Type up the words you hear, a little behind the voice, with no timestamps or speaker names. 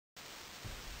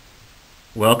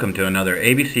Welcome to another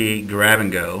ABC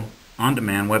Grab-and-Go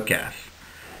on-demand webcast.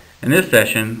 In this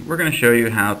session, we're going to show you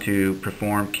how to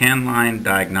perform can line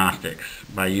diagnostics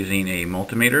by using a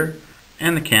multimeter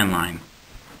and the can line.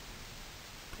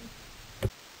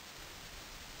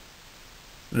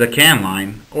 The can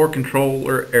line, or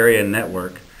controller area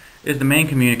network, is the main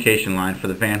communication line for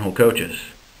the Van Hool coaches.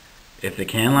 If the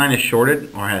can line is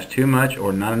shorted or has too much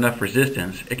or not enough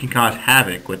resistance, it can cause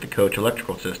havoc with the coach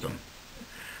electrical system.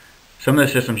 Some of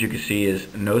the systems you can see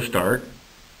is no start,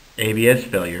 ABS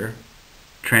failure,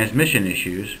 transmission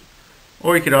issues,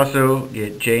 or you could also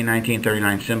get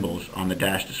J1939 symbols on the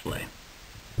dash display.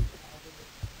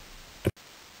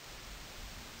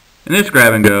 In this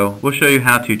grab and go, we'll show you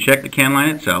how to check the can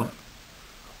line itself,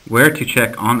 where to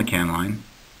check on the can line,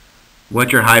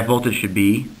 what your high voltage should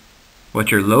be,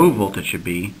 what your low voltage should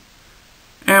be,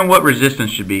 and what resistance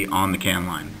should be on the can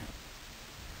line.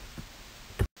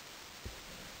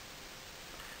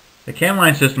 The can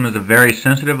line system is a very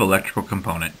sensitive electrical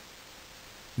component.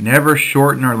 Never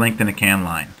shorten or lengthen a can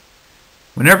line.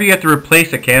 Whenever you have to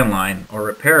replace a can line or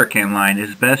repair a can line, it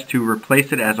is best to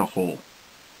replace it as a whole.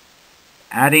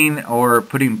 Adding or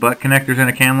putting butt connectors in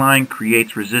a can line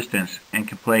creates resistance and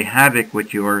can play havoc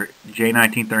with your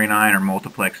J1939 or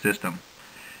multiplex system.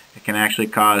 It can actually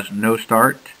cause no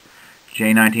start,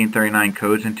 J1939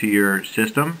 codes into your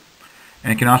system,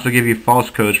 and it can also give you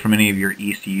false codes from any of your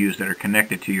ECUs that are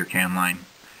connected to your can line.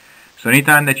 So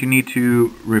anytime that you need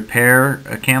to repair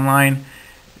a can line,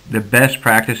 the best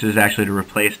practice is actually to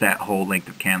replace that whole length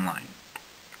of can line.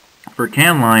 For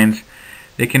can lines,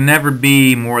 they can never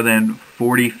be more than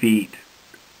 40 feet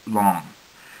long.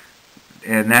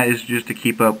 And that is just to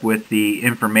keep up with the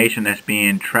information that's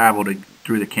being traveled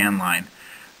through the can line.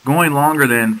 Going longer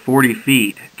than 40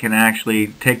 feet can actually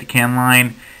take the can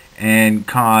line and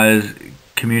cause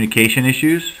communication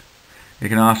issues. It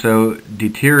can also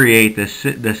deteriorate the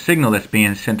signal that's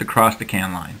being sent across the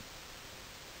can line.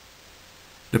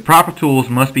 The proper tools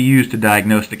must be used to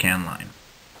diagnose the can line.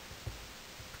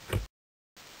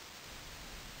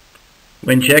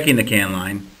 When checking the can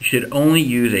line, you should only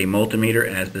use a multimeter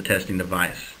as the testing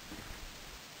device.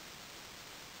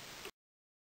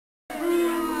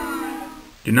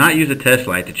 Do not use a test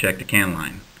light to check the can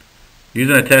line.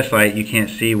 Using a test light, you can't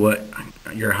see what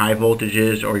your high voltage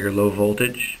is or your low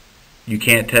voltage. You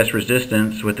can't test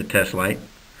resistance with the test light.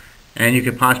 And you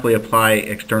could possibly apply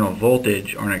external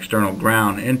voltage or an external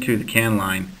ground into the can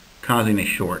line, causing a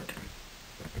short.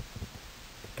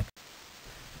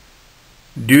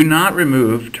 Do not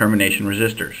remove termination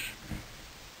resistors.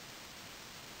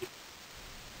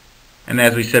 And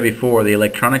as we said before, the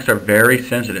electronics are very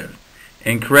sensitive.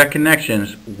 Incorrect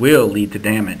connections will lead to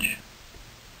damage.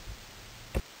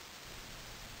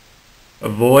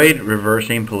 Avoid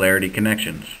reversing polarity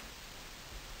connections.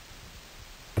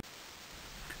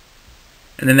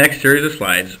 In the next series of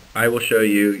slides, I will show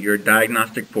you your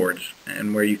diagnostic ports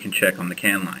and where you can check on the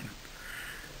can line.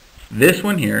 This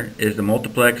one here is the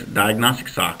multiplex diagnostic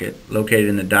socket located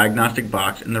in the diagnostic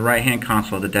box in the right-hand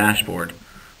console of the dashboard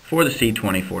for the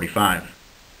C2045.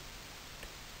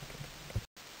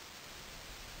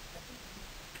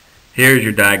 Here's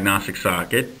your diagnostic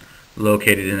socket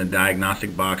located in the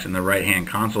diagnostic box in the right-hand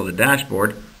console of the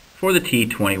dashboard for the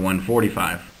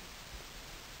T2145.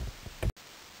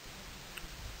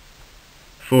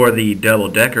 For the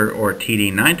double-decker or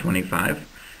TD925,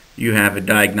 you have a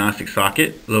diagnostic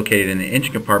socket located in the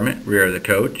engine compartment rear of the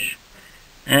coach,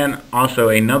 and also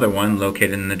another one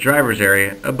located in the driver's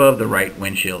area above the right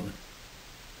windshield.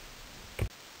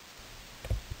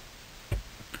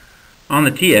 On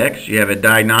the TX, you have a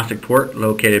diagnostic port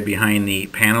located behind the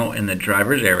panel in the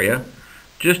driver's area,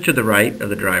 just to the right of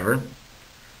the driver.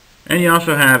 And you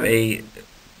also have a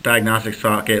diagnostic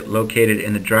socket located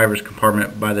in the driver's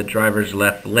compartment by the driver's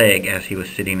left leg as he was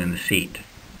sitting in the seat.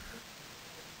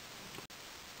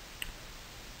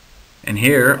 And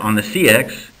here on the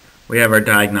CX, we have our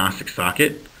diagnostic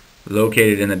socket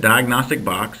located in the diagnostic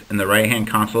box in the right-hand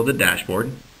console of the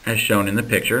dashboard, as shown in the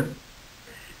picture.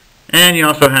 And you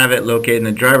also have it located in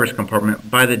the driver's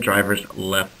compartment by the driver's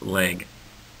left leg.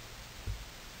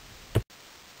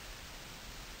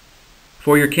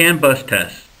 For your CAN bus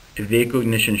test, the vehicle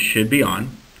ignition should be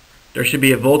on. There should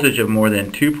be a voltage of more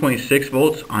than 2.6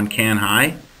 volts on CAN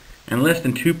high and less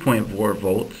than 2.4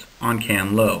 volts on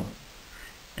CAN low.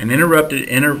 An interrupted,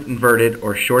 inverted,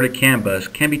 or shorted CAN bus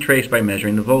can be traced by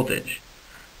measuring the voltage.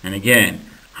 And again,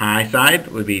 high side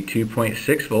would be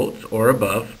 2.6 volts or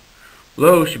above.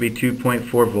 Low should be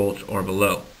 2.4 volts or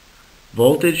below.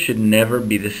 Voltage should never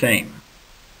be the same.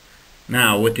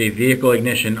 Now, with the vehicle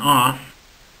ignition off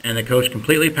and the coach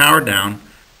completely powered down,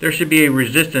 there should be a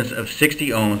resistance of 60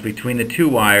 ohms between the two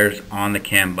wires on the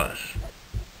CAN bus.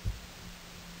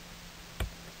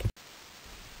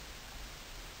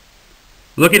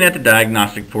 Looking at the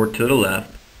diagnostic port to the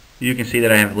left, you can see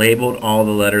that I have labeled all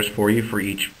the letters for you for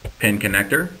each pin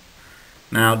connector.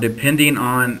 Now, depending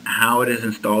on how it is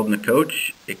installed in the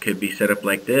coach, it could be set up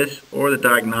like this, or the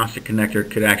diagnostic connector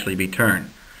could actually be turned.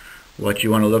 What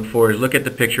you want to look for is look at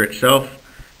the picture itself.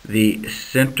 The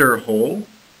center hole,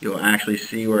 you'll actually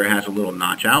see where it has a little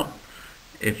notch out.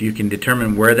 If you can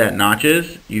determine where that notch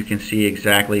is, you can see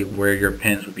exactly where your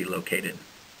pins would be located.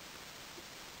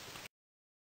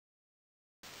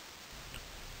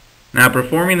 Now,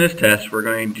 performing this test, we're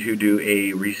going to do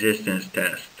a resistance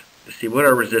test to see what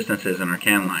our resistance is in our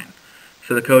CAN line.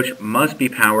 So the coach must be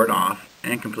powered off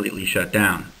and completely shut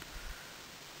down.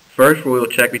 First, we will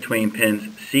check between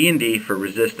pins C and D for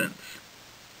resistance.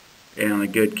 And on a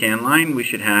good CAN line, we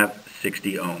should have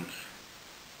 60 ohms.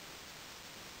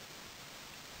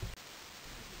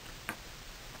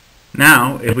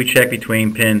 Now, if we check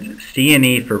between pins C and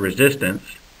E for resistance,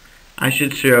 I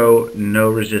should show no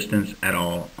resistance at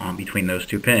all on between those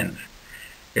two pins.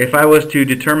 If I was to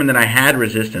determine that I had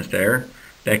resistance there,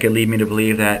 that could lead me to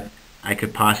believe that I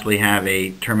could possibly have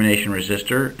a termination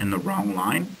resistor in the wrong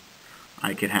line.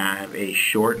 I could have a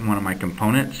short in one of my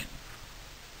components.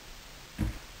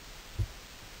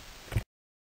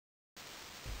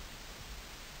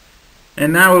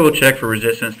 And now we will check for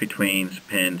resistance between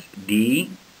pins D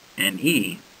and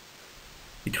E.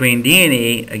 Between D and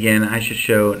E, again, I should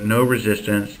show no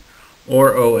resistance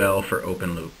or OL for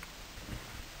open loop.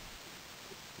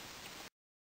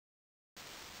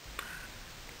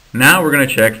 Now we're going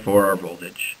to check for our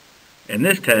voltage. In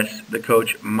this test, the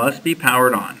coach must be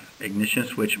powered on. Ignition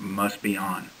switch must be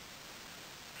on.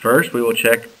 First, we will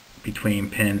check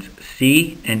between pins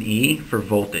C and E for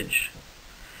voltage.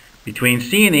 Between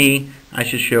C and E, I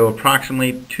should show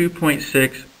approximately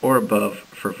 2.6 or above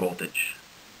for voltage.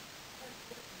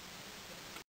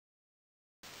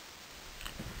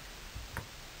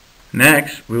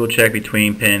 Next, we will check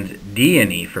between pins D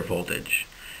and E for voltage.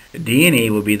 D and E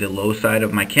will be the low side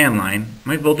of my CAN line.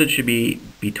 My voltage should be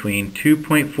between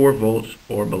 2.4 volts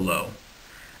or below.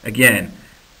 Again,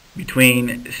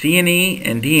 between C and E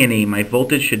and D and E, my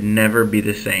voltage should never be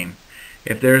the same.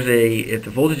 If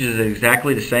the voltage is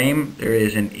exactly the same, there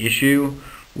is an issue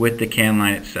with the CAN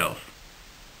line itself.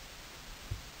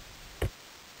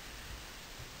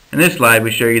 In this slide,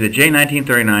 we show you the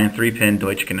J1939 3-pin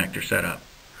Deutsch connector setup.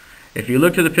 If you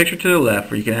look to the picture to the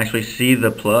left, where you can actually see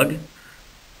the plug,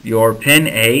 your pin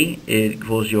A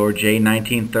equals your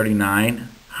J1939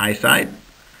 high side.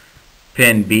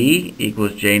 Pin B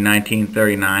equals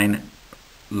J1939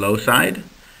 low side.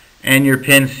 And your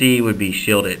pin C would be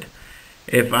shielded.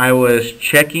 If I was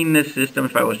checking this system,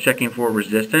 if I was checking for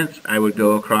resistance, I would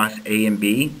go across A and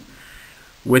B.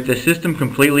 With the system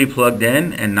completely plugged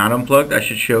in and not unplugged, I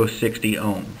should show 60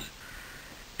 ohms.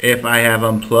 If I have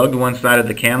unplugged one side of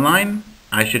the CAN line,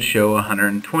 I should show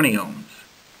 120 ohms.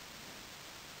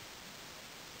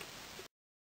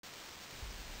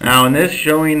 Now, in this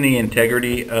showing the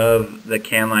integrity of the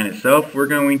CAN line itself, we're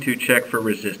going to check for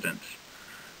resistance.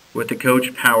 With the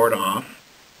coach powered off,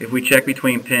 if we check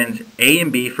between pins A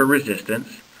and B for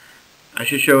resistance, I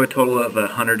should show a total of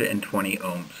 120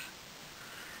 ohms.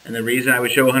 And the reason I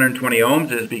would show 120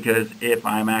 ohms is because if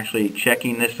I'm actually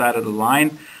checking this side of the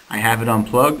line, I have it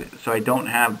unplugged, so I don't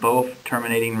have both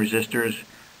terminating resistors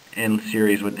in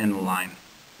series within the line.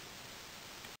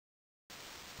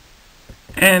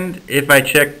 And if I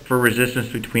check for resistance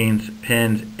between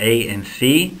pins A and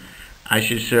C, I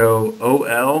should show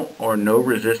OL or no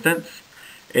resistance.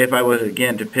 If I was,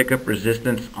 again, to pick up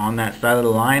resistance on that side of the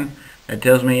line, that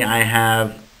tells me I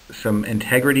have some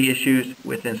integrity issues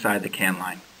inside the CAN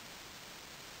line.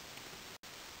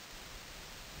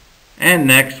 And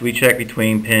next, we check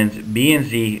between pins B and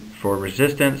Z for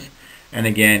resistance. And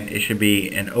again, it should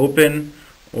be an open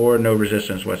or no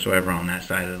resistance whatsoever on that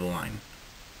side of the line.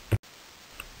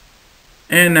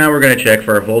 And now we're going to check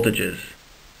for our voltages.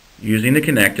 Using the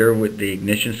connector with the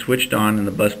ignition switched on and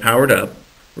the bus powered up,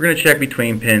 we're going to check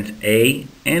between pins A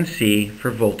and C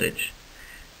for voltage.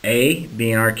 A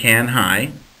being our CAN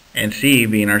high and C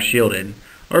being our shielded.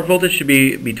 Our voltage should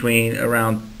be between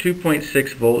around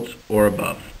 2.6 volts or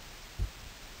above.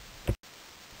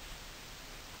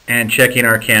 And checking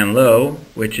our CAN low,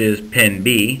 which is pin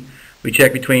B, we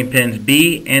check between pins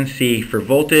B and C for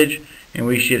voltage, and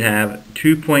we should have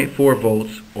 2.4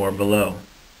 volts or below.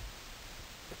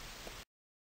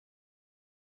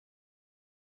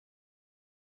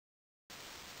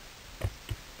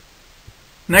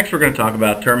 Next, we're going to talk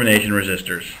about termination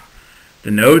resistors.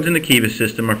 The nodes in the Kiva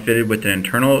system are fitted with an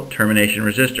internal termination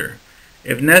resistor.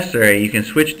 If necessary, you can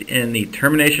switch in the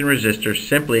termination resistor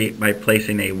simply by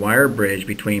placing a wire bridge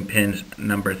between pins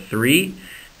number 3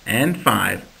 and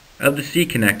 5 of the C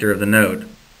connector of the node.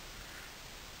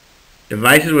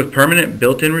 Devices with permanent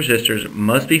built-in resistors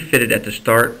must be fitted at the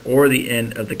start or the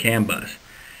end of the CAN bus.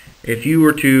 If you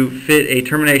were to fit a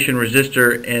termination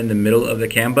resistor in the middle of the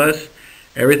CAN bus,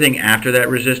 everything after that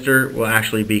resistor will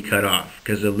actually be cut off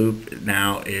because the loop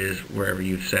now is wherever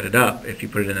you've set it up. If you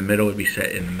put it in the middle, it would be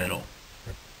set in the middle.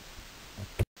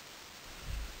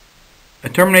 A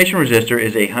termination resistor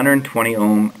is a 120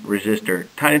 ohm resistor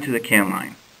tied into the CAN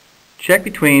line. Check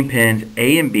between pins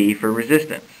A and B for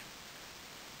resistance.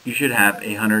 You should have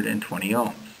 120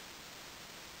 ohms.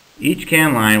 Each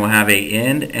CAN line will have an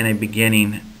end and a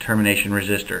beginning termination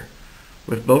resistor.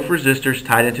 With both resistors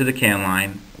tied into the CAN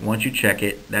line, once you check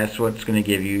it, that's what's going to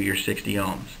give you your 60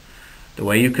 ohms. The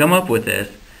way you come up with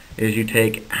this is you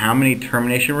take how many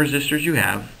termination resistors you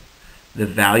have, the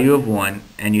value of one,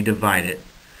 and you divide it.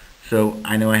 So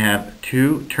I know I have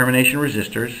 2 termination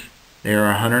resistors. They are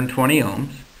 120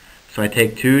 ohms. So I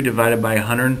take 2 divided by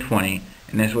 120,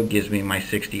 and that's what gives me my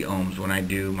 60 ohms when I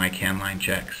do my CAN line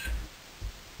checks.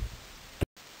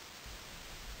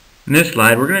 In this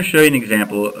slide, we're going to show you an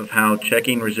example of how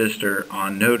checking resistor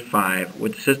on node 5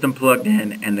 with the system plugged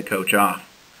in and the coach off.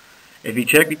 If you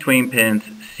check between pins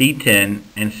C10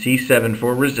 and C7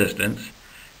 for resistance,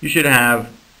 you should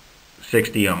have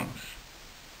 60 ohms.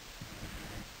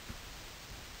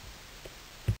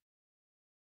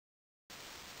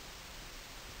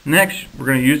 Next, we're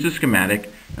going to use the schematic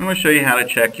and I'm going to show you how to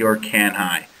check your CAN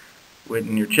high.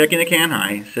 When you're checking the CAN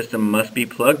high, system must be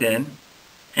plugged in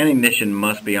and ignition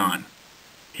must be on.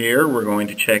 Here we're going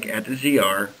to check at the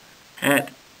ZR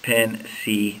at pin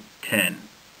C10.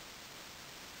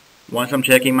 Once I'm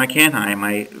checking my CAN high,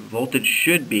 my voltage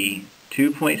should be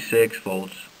 2.6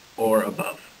 volts or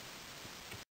above.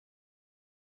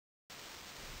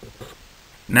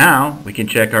 Now we can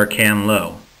check our CAN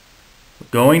low.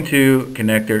 Going to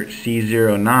connector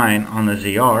GG029 on the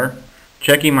ZR,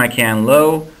 checking my CAN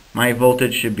low, my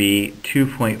voltage should be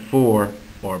 2.4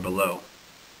 or below.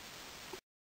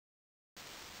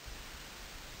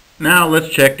 Now let's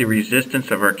check the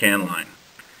resistance of our CAN line.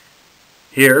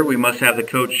 Here we must have the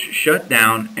coach shut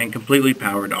down and completely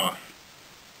powered off.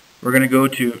 We're going to go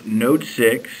to node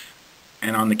 6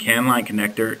 and on the CAN line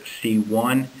connector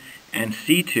C1 and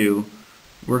C2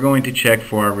 we're going to check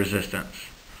for our resistance.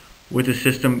 With the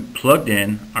system plugged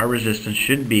in, our resistance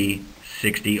should be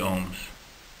 60 ohms.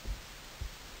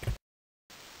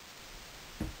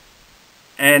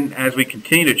 And as we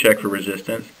continue to check for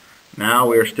resistance, now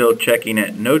we are still checking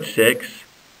at node 6,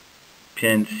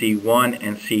 pin C1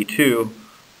 and C2,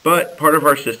 but part of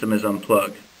our system is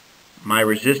unplugged. My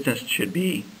resistance should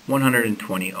be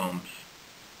 120 ohms.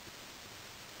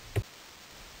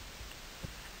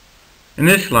 In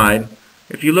this slide,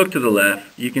 if you look to the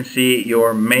left, you can see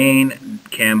your main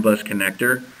CAN bus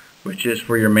connector, which is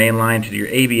for your main line to your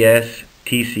ABS,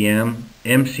 TCM,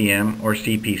 MCM, or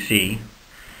CPC.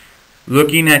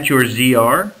 Looking at your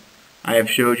ZR, I have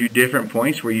showed you different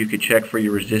points where you could check for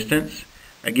your resistance.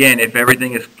 Again, if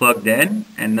everything is plugged in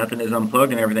and nothing is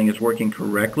unplugged and everything is working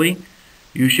correctly,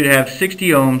 you should have 60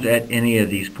 ohms at any of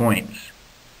these points.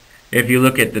 If you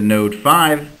look at the node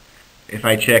 5, if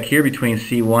I check here between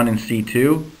C1 and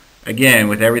C2, again,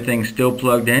 with everything still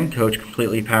plugged in, coach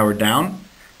completely powered down,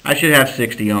 I should have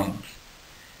 60 ohms.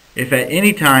 If at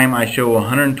any time I show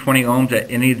 120 ohms at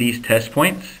any of these test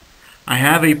points, I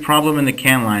have a problem in the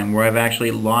CAN line where I've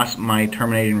actually lost my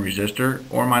terminating resistor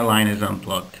or my line is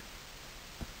unplugged.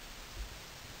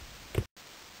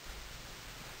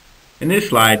 In this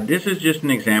slide, this is just an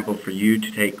example for you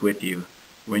to take with you.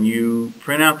 When you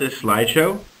print out this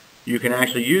slideshow, you can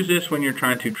actually use this when you're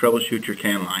trying to troubleshoot your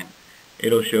CAN line.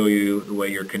 It'll show you the way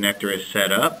your connector is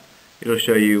set up. It'll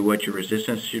show you what your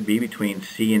resistance should be between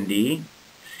C and D,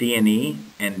 C and E,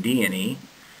 and D and E.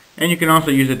 And you can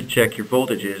also use it to check your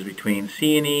voltages between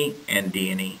C and E and D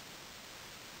and E.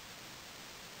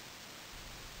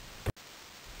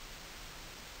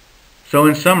 So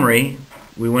in summary,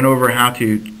 we went over how to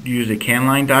use a CAN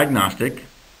line diagnostic,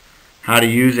 how to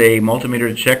use a multimeter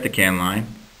to check the CAN line,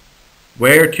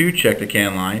 where to check the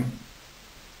CAN line,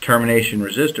 termination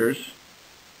resistors,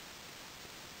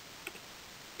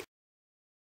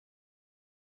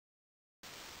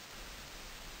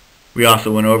 we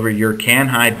also went over your CAN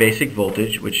high basic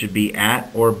voltage, which should be at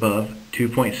or above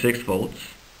 2.6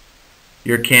 volts.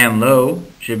 Your CAN low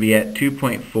should be at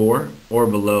 2.4 or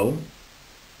below.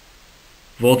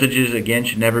 Voltages again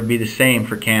should never be the same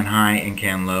for CAN high and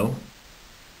CAN low.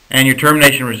 And your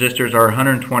termination resistors are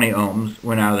 120 ohms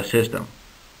when out of the system.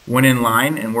 When in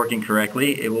line and working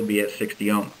correctly, it will be at 60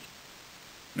 ohms.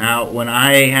 Now, when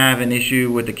I have an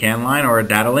issue with the CAN line or a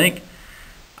data link,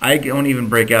 I don't even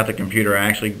break out the computer. I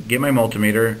actually get my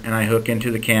multimeter and I hook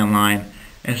into the CAN line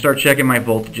and start checking my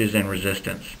voltages and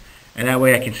resistance. And that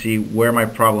way I can see where my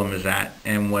problem is at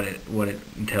and what it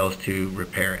entails to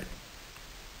repair it.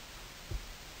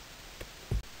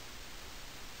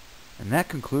 And that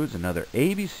concludes another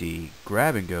ABC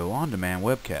Grab-and-Go on-demand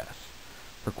webcast.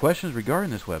 For questions regarding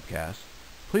this webcast,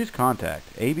 please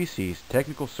contact ABC's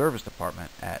Technical Service Department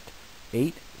at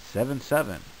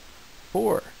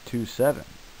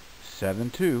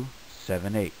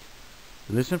 877-427-7278.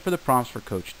 Listen for the prompts for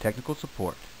Coach Technical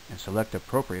Support and select the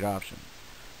appropriate option.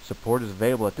 Support is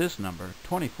available at this number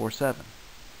 24/7.